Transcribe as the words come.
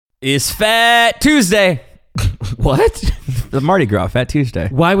is Fat Tuesday. What? The Mardi Gras, Fat Tuesday.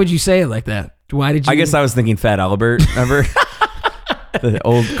 Why would you say it like that? Why did you? I guess I was thinking Fat Albert. Remember? The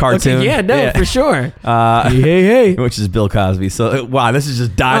old cartoon. Okay, yeah, for sure. Hey. Which is Bill Cosby. So, wow, this is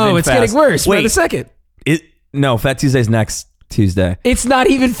just diving it's fast. getting worse. Wait a second. No, Fat Tuesday's next Tuesday. It's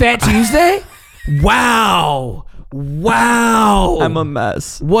not even Fat Tuesday? Wow. I'm a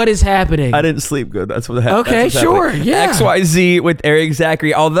mess. What is happening? I didn't sleep good. That's what happened. Okay, sure. Yeah. XYZ with Eric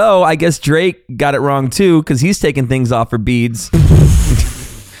Zachary. Although, I guess Drake got it wrong too, because he's taking things off for beads.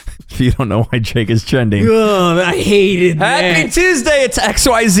 If you don't know why Drake is trending. Oh, I hated that. Happy Tuesday. It's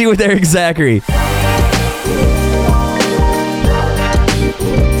XYZ with Eric Zachary.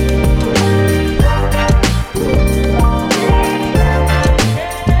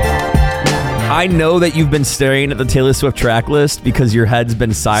 I know that you've been staring at the Taylor Swift track list because your head's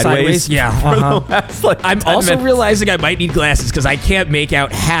been sideways. Yeah. I'm also realizing I might need glasses because I can't make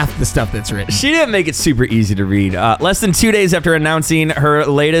out half the stuff that's written. She didn't make it super easy to read. Less than 2 days after announcing her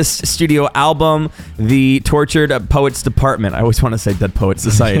latest studio album, The Tortured Poets Department, I always want to say Dead Poets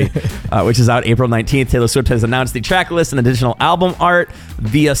Society, which is out April 19th, Taylor Swift has announced the track list and additional album art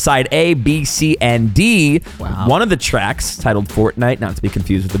via side A, B, C, and D. Wow. One of the tracks, titled Fortnite, not to be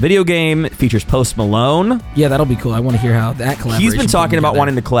confused with the video game, features Post Malone. Yeah, that'll be cool. I want to hear how that collaboration. He's been talking about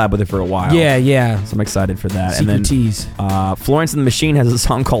wanting to collab with it for a while. Yeah. So I'm excited for that. Secret and then tease. Florence and the Machine has a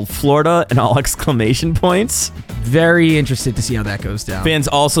song called Florida and all exclamation points. Very interested to see how that goes down. Fans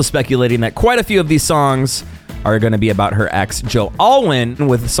also speculating that quite a few of these songs are going to be about her ex, Joe Alwyn,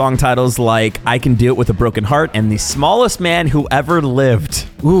 with song titles like I Can Do It With a Broken Heart and The Smallest Man Who Ever Lived.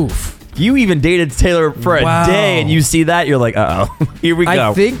 Oof. You even dated Taylor for a day and you see that, you're like, uh-oh, here we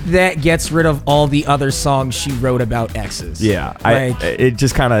go. I think that gets rid of all the other songs she wrote about exes. Yeah, it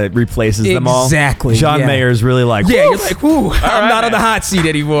just kind of replaces them all. Exactly. John Mayer's really like, yeah, you're like, whoo, I'm not on the hot seat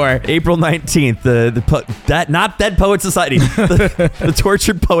anymore. April 19th, not Dead Poets Society, the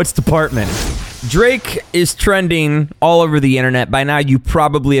Tortured Poets Department. Drake is trending all over the internet. By now, you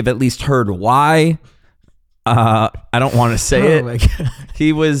probably have at least heard why. I don't want to say it. My God.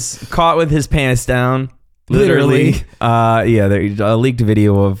 He was caught with his pants down. Literally. A leaked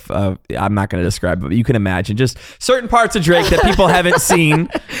video of, I'm not going to describe it, but you can imagine just certain parts of Drake that people haven't seen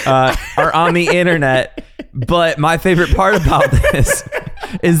are on the internet. But my favorite part about this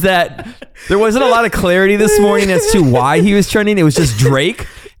is that there wasn't a lot of clarity this morning as to why he was trending. It was just Drake.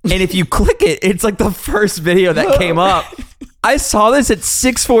 And if you click it, it's like the first video that came up. I saw this at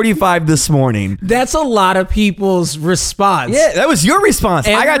 6:45 this morning. That's a lot of people's response. Yeah, that was your response.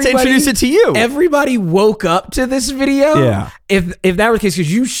 I got to introduce it to you. Everybody woke up to this video. Yeah. If that was the case,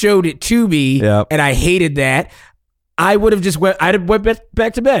 because you showed it to me, and I hated that, I would have just went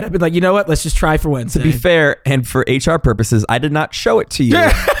back to bed. I'd been like, you know what? Let's just try for Wednesday. To be fair, and for HR purposes, I did not show it to you.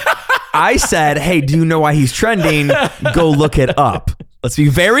 I said, hey, do you know why he's trending? Go look it up. Let's be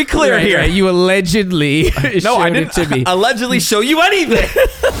very clear here. Right. You allegedly showed it to me. Allegedly show you anything.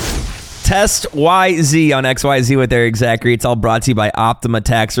 Test YZ on XYZ with Eric Zachary. It's all brought to you by Optima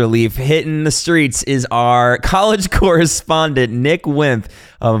Tax Relief. Hitting the streets is our college correspondent, Nick Wimp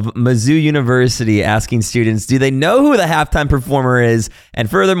of Mizzou University, asking students, do they know who the halftime performer is? And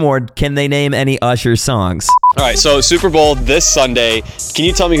furthermore, can they name any Usher songs? All right, so Super Bowl this Sunday. Can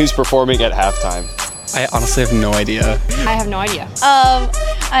you tell me who's performing at halftime? I honestly have no idea. I have no idea.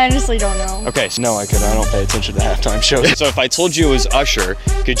 I honestly don't know. Okay, so no, I couldn't. I don't pay attention to halftime shows. So if I told you it was Usher,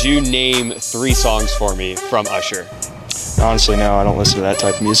 could you name 3 songs for me from Usher? Honestly, no, I don't listen to that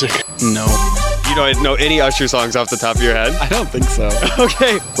type of music. No. You don't know any Usher songs off the top of your head? I don't think so.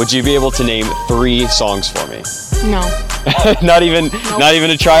 Okay. Would you be able to name 3 songs for me? No. Not even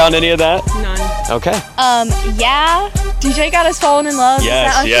a try on any of that? None. Okay. Yeah. DJ Got Us Falling in Love.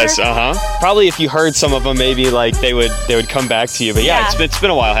 Yes, Probably if you heard some of them, maybe like they would come back to you. But yeah. It's been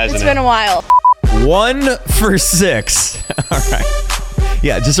a while, hasn't it? It's been a while. 1 for 6. All right.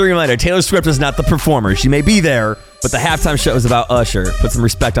 Yeah, just a reminder, Taylor Swift is not the performer. She may be there, but the halftime show is about Usher. Put some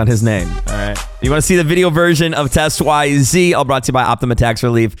respect on his name. All right. You want to see the video version of Test YZ? All brought to you by Optima Tax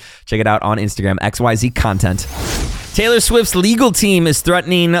Relief. Check it out on Instagram, XYZ Content. Taylor Swift's legal team is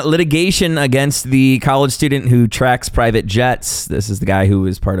threatening litigation against the college student who tracks private jets. This is the guy who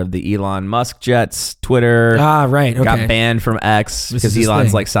was part of the Elon Musk jets. Twitter right, okay. got banned from X because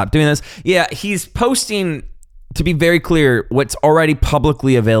Elon's like, stop doing this. Yeah, he's posting, to be very clear, what's already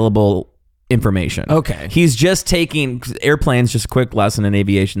publicly available information. Okay. He's just taking airplanes, just a quick lesson in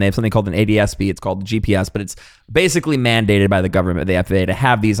aviation. They have something called an ADS-B. It's called GPS, but it's basically mandated by the government, the FAA, to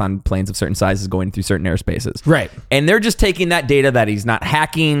have these on planes of certain sizes going through certain airspaces. Right. And they're just taking that data that he's not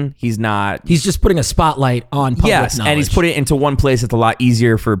hacking. He's just putting a spotlight on public knowledge. And he's put it into one place that's a lot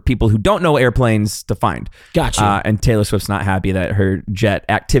easier for people who don't know airplanes to find. Gotcha. And Taylor Swift's not happy that her jet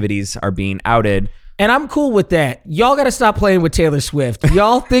activities are being outed. And I'm cool with that. Y'all got to stop playing with Taylor Swift.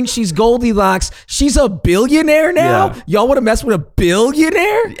 Y'all think she's Goldilocks. She's a billionaire now? Yeah. Y'all want to mess with a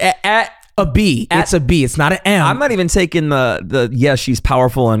billionaire? A B. It's a B. It's not an M. I'm not even taking the she's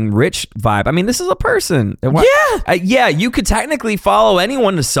powerful and rich vibe. I mean, this is a person. Yeah. You could technically follow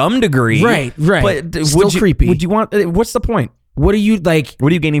anyone to some degree. Right. But Still creepy. Would you want, what's the point? What are you like?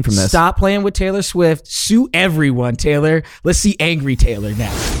 What are you gaining from this? Stop playing with Taylor Swift. Sue everyone, Taylor. Let's see angry Taylor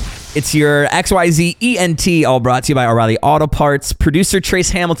now. It's your XYZ ENT, all brought to you by O'Reilly Auto Parts. Producer Trace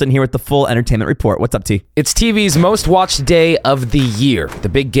Hamilton here with the full entertainment report. What's up, T? It's TV's most watched day of the year. The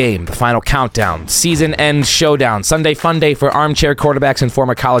big game, the final countdown, season end showdown, Sunday fun day for armchair quarterbacks and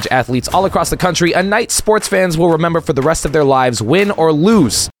former college athletes all across the country. A night sports fans will remember for the rest of their lives, win or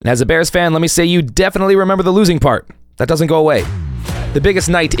lose. And as a Bears fan, let me say you definitely remember the losing part. That doesn't go away. The biggest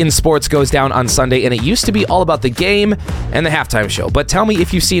night in sports goes down on Sunday, and it used to be all about the game and the halftime show. But tell me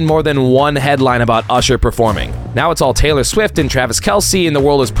if you've seen more than one headline about Usher performing. Now it's all Taylor Swift and Travis Kelce, and the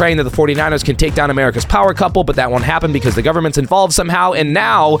world is praying that the 49ers can take down America's power couple, but that won't happen because the government's involved somehow. And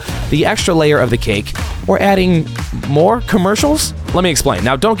now, the extra layer of the cake, we're adding more commercials? Let me explain.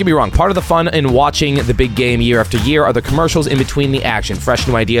 Now, don't get me wrong. Part of the fun in watching the big game year after year are the commercials in between the action. Fresh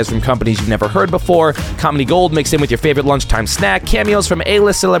new ideas from companies you've never heard before, comedy gold mixed in with your favorite lunchtime snack, cameos from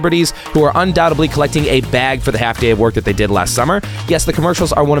A-list celebrities who are undoubtedly collecting a bag for the half day of work that they did last summer. Yes, the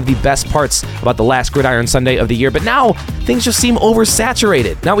commercials are one of the best parts about the last Gridiron Sunday of the year, but now things just seem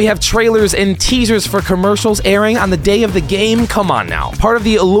oversaturated. Now we have trailers and teasers for commercials airing on the day of the game. Come on now. Part of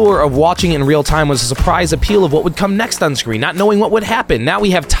the allure of watching in real time was the surprise appeal of what would come next on screen, not knowing what would happen. Now we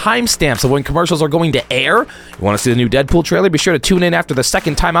have timestamps of when commercials are going to air. You want to see the new Deadpool trailer? Be sure to tune in after the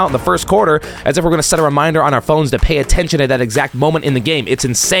second time out in the first quarter, as if we're going to set a reminder on our phones to pay attention at that exact moment in the game. It's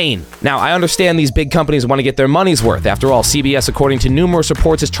insane. Now, I understand these big companies want to get their money's worth. After all, CBS, according to numerous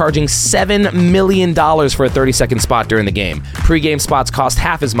reports, is charging $7 million for a 30-second spot during the game. Pre-game spots cost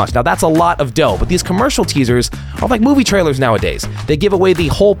half as much. Now, that's a lot of dough, but these commercial teasers are like movie trailers nowadays. They give away the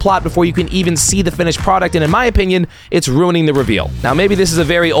whole plot before you can even see the finished product, and in my opinion, it's ruining the reveal. Now, maybe this is a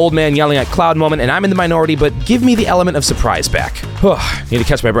very old man yelling at cloud moment, and I'm in the minority, but give me the element of surprise back. Need to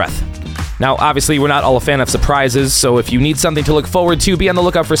catch my breath. Now, obviously, we're not all a fan of surprises, so if you need something to look forward to, be on the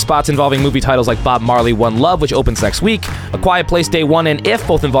lookout for spots involving movie titles like Bob Marley One Love, which opens next week, A Quiet Place Day 1 and If,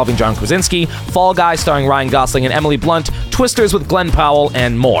 both involving John Krasinski, Fall Guy starring Ryan Gosling and Emily Blunt, Twisters with Glenn Powell,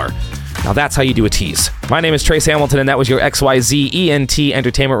 and more. Now that's how you do a tease. My name is Trace Hamilton, and that was your XYZ ENT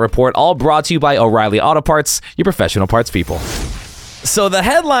Entertainment Report, all brought to you by O'Reilly Auto Parts, your professional parts people. So the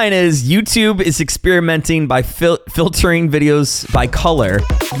headline is YouTube is experimenting by filtering videos by color.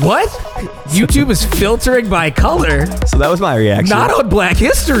 What? YouTube is filtering by color? So that was my reaction. Not on Black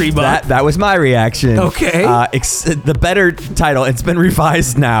History Month. That was my reaction. Okay. The better title, it's been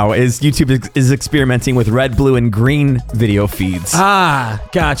revised now, is YouTube is experimenting with red, blue, and green video feeds. Ah,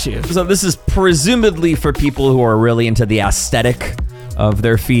 got you. So this is presumably for people who are really into the aesthetic of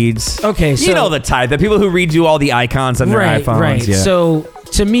their feeds. Okay, so you know the type, the people who redo all the icons on their iPhones. Right. Yeah. So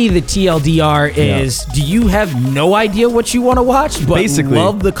to me, the TLDR is: do you have no idea what you want to watch, but basically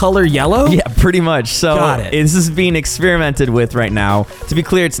love the color yellow? Yeah, pretty much. So got it. This is being experimented with right now. To be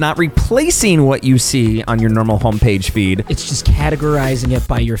clear, it's not replacing what you see on your normal homepage feed. It's just categorizing it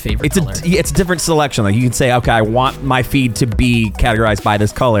by your favorite color. It's a different selection. Like you can say, okay, I want my feed to be categorized by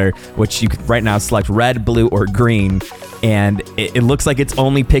this color, which you could right now select red, blue, or green. And it looks like it's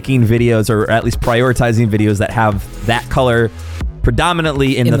only picking videos, or at least prioritizing videos that have that color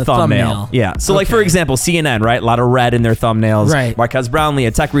predominantly in the thumbnail. Yeah. So like, for example, CNN, right? A lot of red in their thumbnails. Right. Marquez Brownlee,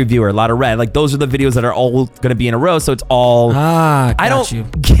 a tech reviewer, a lot of red. Like those are the videos that are all going to be in a row. So it's all... I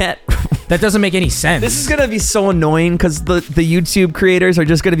don't get... That doesn't make any sense. This is going to be so annoying because the YouTube creators are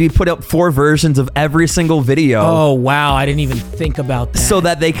just going to be put up 4 versions of every single video. Oh, wow. I didn't even think about that. So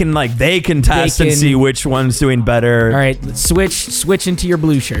that they can test and see which one's doing better. All right. Switch into your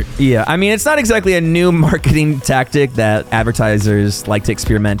blue shirt. Yeah. I mean, it's not exactly a new marketing tactic that advertisers like to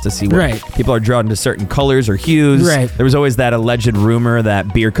experiment to see what people are drawn to certain colors or hues. Right. There was always that alleged rumor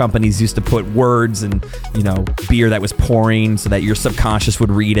that beer companies used to put words and, beer that was pouring so that your subconscious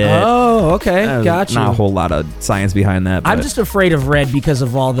would read it. Oh, Oh, okay. Gotcha. Not a whole lot of science behind that. I'm just afraid of red because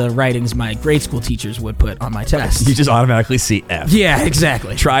of all the writings my grade school teachers would put on my test. You just automatically see F. Yeah,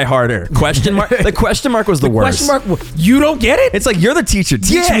 exactly. Try harder. Question mark. The question mark was the worst. Question mark. You don't get it? It's like, you're the teacher.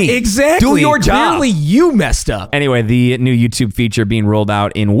 Teach me. Exactly. Do your job. Clearly, you messed up. Anyway, the new YouTube feature being rolled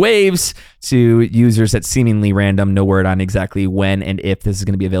out in waves to users at seemingly random. No word on exactly when and if this is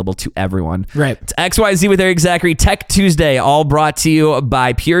going to be available to everyone. Right. It's XYZ with Eric Zachary. Tech Tuesday, all brought to you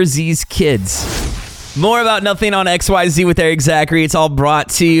by Pure Z's Kids. More about nothing on XYZ with Eric Zachary. It's all brought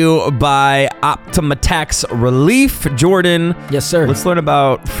to you by Optimatax Relief. Jordan. Yes, sir. Let's learn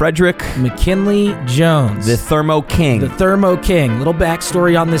about Frederick McKinley Jones. the Thermo King. The Thermo King. Little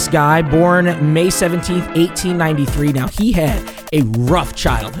backstory on this guy. Born May 17th, 1893. Now, he had a rough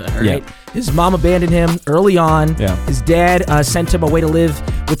childhood, all right? Yeah. His mom abandoned him early on. Yeah. His dad sent him away to live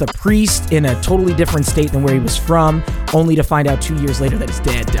with a priest in a totally different state than where he was from, only to find out 2 years later that his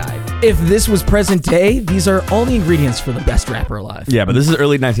dad died. If this was present day, these are all the ingredients for the best rapper alive. Yeah, but this is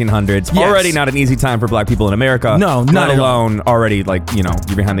early 1900s. Yes. Already not an easy time for black people in America. No, let not at all. alone already, like, you know,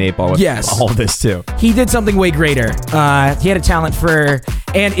 you're behind the eight ball with all of this too. He did something way greater. He had a talent for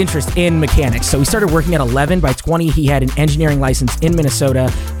and interest in mechanics. So he started working at 11. By 20, he had an engineering license in Minnesota,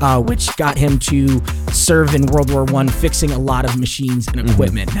 which got him to serve in World War I, fixing a lot of machines and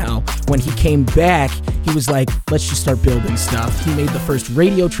equipment. Now, when he came back, he was like, let's just start building stuff. He made the first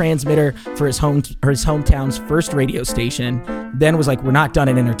radio transmitter for his hometown's first radio station. Then was like, we're not done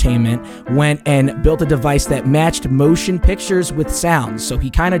in entertainment. Went and built a device that matched motion pictures with sounds. So he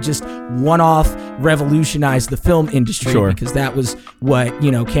kind of just one-off revolutionized the film industry because that was what,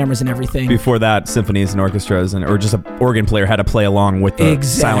 you know, cameras and everything. Before that, symphonies and orchestras or just an organ player had to play along with the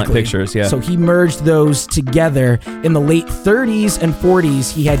silent pictures. Yeah. So he merged those together. In the late 30s and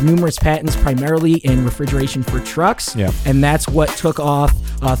 40s, he had numerous patents, primarily in refrigeration for trucks. Yeah. And that's what took off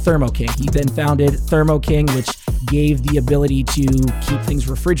Thermo King. He then founded Thermo King, which gave the ability to keep things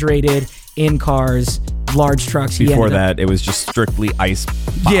refrigerated in cars, large trucks. Before that, it was just strictly ice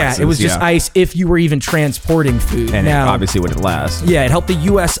boxes. Yeah, it was just ice if you were even transporting food. And now, it obviously wouldn't last. Yeah, it helped the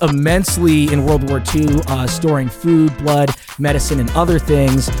U.S. immensely in World War II, storing food, blood, medicine, and other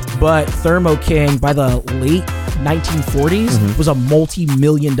things. But Thermo King, by the late 1940s, was a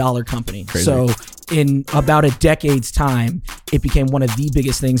multi-million-dollar company. Crazy. So in about a decade's time, it became one of the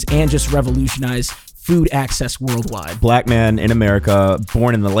biggest things and just revolutionized food access worldwide. Black man in America,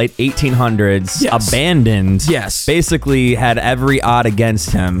 born in the late 1800s, abandoned. Yes. Basically had every odd against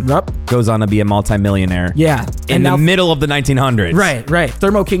him. Yep. Goes on to be a multimillionaire. Yeah. In the middle of the 1900s. Right.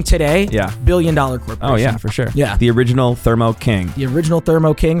 Thermo King today, billion-dollar corporation. Oh, yeah, for sure. Yeah. The original Thermo King. The original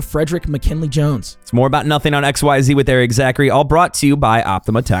Thermo King, Frederick McKinley Jones. It's more about nothing on XYZ with Eric Zachary, all brought to you by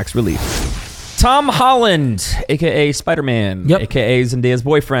Optima Tax Relief. Tom Holland, a.k.a. Spider-Man, a.k.a. Zendaya's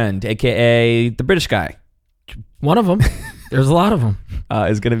boyfriend, a.k.a. the British guy. One of them. There's a lot of them.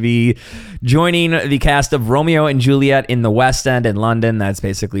 Is going to be joining the cast of Romeo and Juliet in the West End in London. That's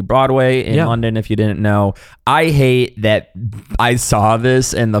basically Broadway in London, if you didn't know. I hate that I saw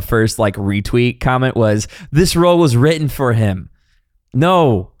this and the first retweet comment was, this role was written for him.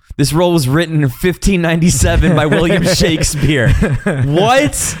 No. This role was written in 1597 by William Shakespeare.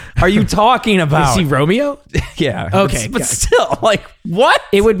 What are you talking about? Is he Romeo? Yeah. Okay. But still, what?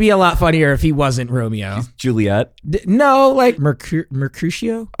 It would be a lot funnier if he wasn't Romeo. Juliet? No,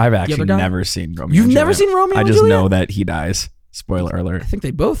 Mercutio? I've actually never seen Romeo. You've never seen Romeo I and just Juliet? know that he dies. Spoiler alert. I think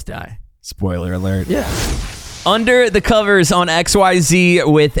they both die. Spoiler alert. Yeah. Under the covers on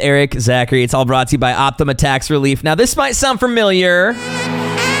XYZ with Eric Zachary. It's all brought to you by Optima Tax Relief. Now, this might sound familiar.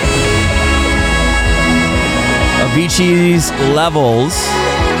 Avicii's Levels.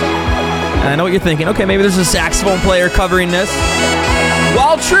 And I know what you're thinking. Okay, maybe there's a saxophone player covering this.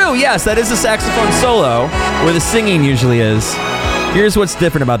 While true, yes, that is a saxophone solo, where the singing usually is. Here's what's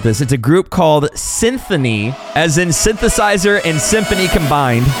different about this. It's a group called Symphony, as in synthesizer and symphony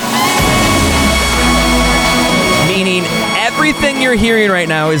combined. Meaning everything you're hearing right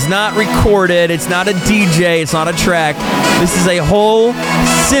now is not recorded, it's not a DJ, it's not a track. This is a whole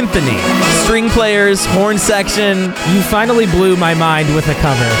symphony. String players, horn section. You finally blew my mind with a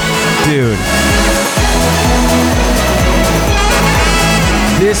cover. Dude.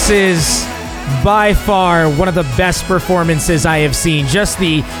 This is by far one of the best performances I have seen. Just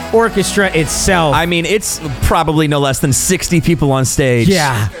the orchestra itself. I mean, it's probably no less than 60 people on stage.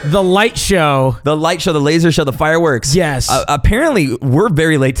 Yeah. The light show. The light show, the laser show, the fireworks. Yes. Apparently, we're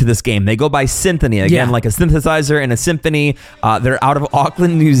very late to this game. They go by symphony. Again, like a synthesizer and a symphony. They're out of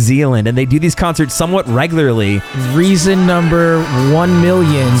Auckland, New Zealand, and they do these concerts somewhat regularly. Reason number 1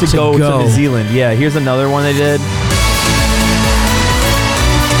 million to go to New Zealand. Yeah, here's another one they did.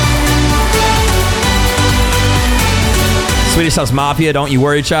 Swedish House Mafia, Don't You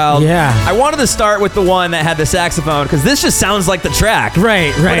Worry Child. Yeah. I wanted to start with the one that had the saxophone because this just sounds like the track.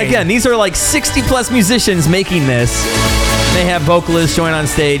 Right. But again, these are like 60 plus musicians making this. They have vocalists join on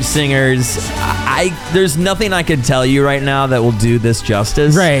stage, singers. There's nothing I could tell you right now that will do this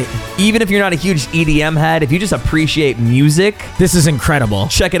justice. Right. Even if you're not a huge EDM head, if you just appreciate music, This is incredible.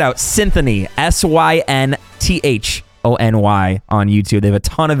 check it out. Symphony, Synthony on YouTube. They have a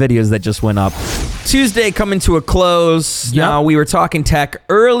ton of videos that just went up. Tuesday coming to a close. Yep. Now, we were talking tech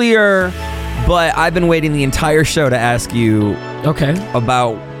earlier, but I've been waiting the entire show to ask you Okay.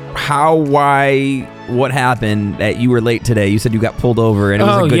 about how, why, what happened that you were late today. You said you got pulled over and it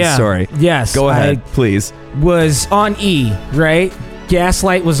was a good story. Yes. Go ahead, please. Was on E, right?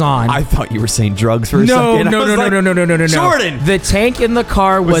 Gaslight was on. I thought you were saying drugs for a second. No. Jordan! The tank in the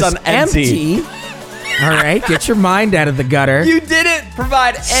car was on empty. All right, get your mind out of the gutter. You didn't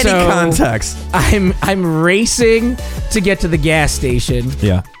provide any So, context. I'm racing to get to the gas station.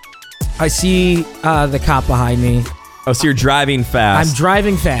 Yeah. I see the cop behind me. Oh, so you're driving fast. I'm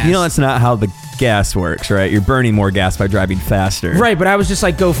driving fast. You know that's not how the gas works, right? You're burning more gas by driving faster. Right, but I was just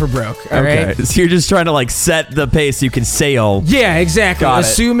like, go for broke. All right. So you're just trying to like set the pace so you can sail. Yeah, exactly. Got it.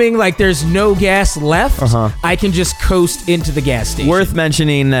 Assuming like there's no gas left, Uh-huh. I can just coast into the gas station. Worth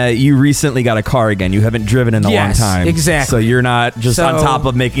mentioning that you recently got a car again. You haven't driven in a long Yes, time. exactly. So you're not just on top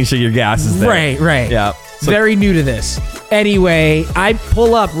of making sure your gas is there. Right. Yeah. So, Very new to this. Anyway, I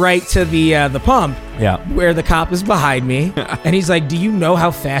pull up right to the pump. Yeah. Where the cop is behind me, and he's like, "Do you know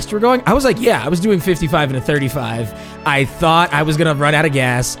how fast you're going?" I was like, "Yeah, I was doing 55 and a 35. I thought I was gonna run out of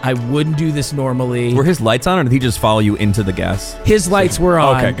gas. I wouldn't do this normally." Were his lights on, or did he just follow you into the gas? His lights were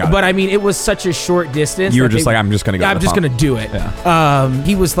on, Okay, got it. but I mean, it was such a short distance. You were that just like, I'm just gonna go. I'm just gonna do it. Yeah.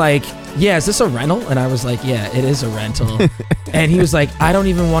 He was like, "Yeah, is this a rental?" And I was like, "Yeah, it is a rental." And he was like, "I don't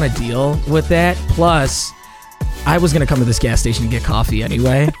even want to deal with that. Plus, I was gonna come to this gas station to get coffee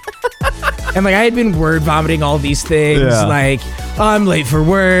anyway." And like I had been word vomiting all these things, Yeah. like I'm late for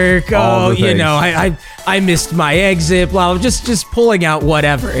work. All Oh, the you know, things. I missed my exit. Blah, blah, just pulling out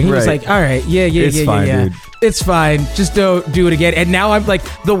whatever. And he was Right. like, "All right, yeah, It's fine, dude. It's fine. Just don't do it again." And now I'm like,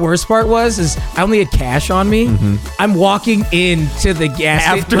 the worst part is I only had cash on me. Mm-hmm. I'm walking into the gas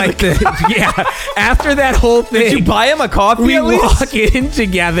After yeah, after that whole thing. Did you buy him a coffee? We at least? walk in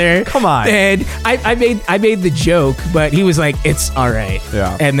together. Come on. And I made the joke, but he was like, "It's all right."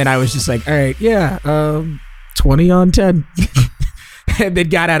 Yeah. And then I was just like, "All right, yeah, 20 on 10." And then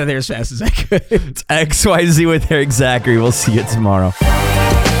got out of there as fast as I could. It's XYZ with Eric Zachary. We'll see you tomorrow.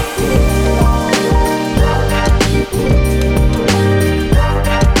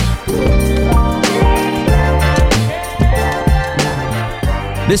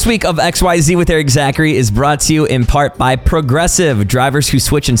 This week of XYZ with Eric Zachary is brought to you in part by Progressive. Drivers who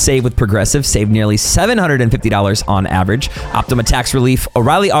switch and save with Progressive save nearly $750 on average. Optima Tax Relief,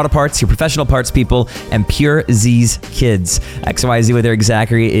 O'Reilly Auto Parts, your professional parts people, and Pure Z's Kids. XYZ with Eric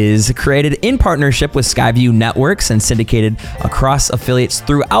Zachary is created in partnership with Skyview Networks and syndicated across affiliates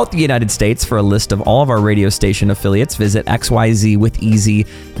throughout the United States. For a list of all of our radio station affiliates, visit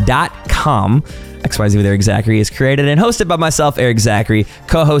xyzwitheasy.com. XYZ with Eric Zachary is created and hosted by myself, Eric Zachary,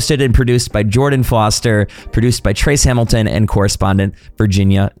 co-hosted and produced by Jordan Foster, produced by Trace Hamilton, and correspondent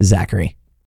Virginia Zachary.